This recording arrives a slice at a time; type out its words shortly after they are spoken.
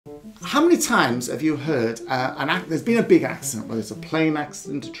How many times have you heard there's been a big accident, whether it's a plane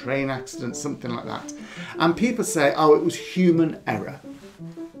accident, a train accident, something like that, and people say, oh, it was human error,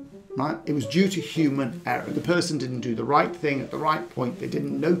 right? It was due to human error. The person didn't do the right thing at the right point. They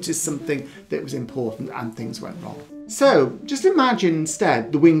didn't notice something that was important and things went wrong. So just imagine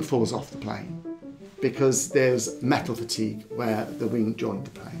instead the wing falls off the plane because there's metal fatigue where the wing joined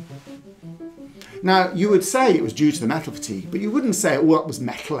the plane. Now, you would say it was due to the metal fatigue, but you wouldn't say, oh, that was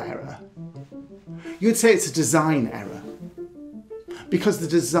metal error. You would say it's a design error. Because the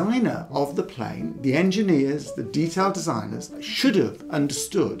designer of the plane, the engineers, the detail designers, should have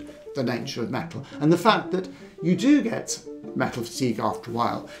understood the nature of metal. And the fact that you do get metal fatigue after a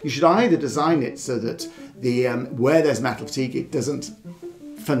while, you should either design it so that where there's metal fatigue, it doesn't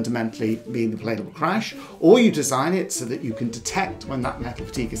fundamentally mean the plane will crash, or you design it so that you can detect when that metal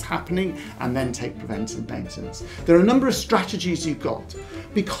fatigue is happening and then take preventive maintenance. There are a number of strategies you've got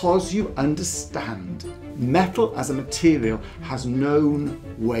because you understand metal as a material has known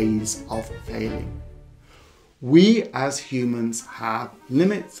ways of failing. We as humans have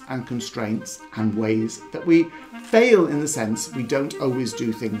limits and constraints and ways that we fail, in the sense we don't always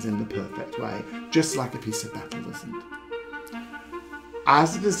do things in the perfect way, just like a piece of metal doesn't.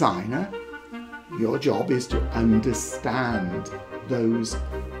 As a designer, your job is to understand those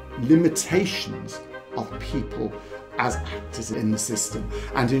limitations of people as actors in the system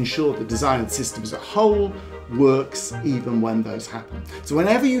and ensure the design of the system as a whole works even when those happen. So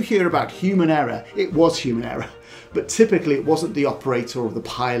whenever you hear about human error, it was human error, but typically it wasn't the operator or the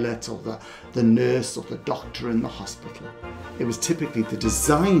pilot or the nurse or the doctor in the hospital. It was typically the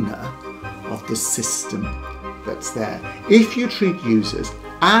designer of the system that's there. If you treat users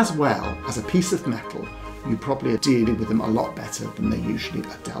as well as a piece of metal, you probably are dealing with them a lot better than they usually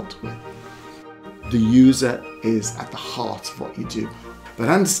are dealt with. The user is at the heart of what you do. But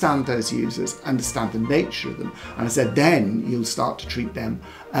understand those users, understand the nature of them, and I said then you'll start to treat them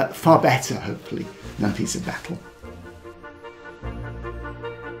far better, hopefully, than a piece of metal.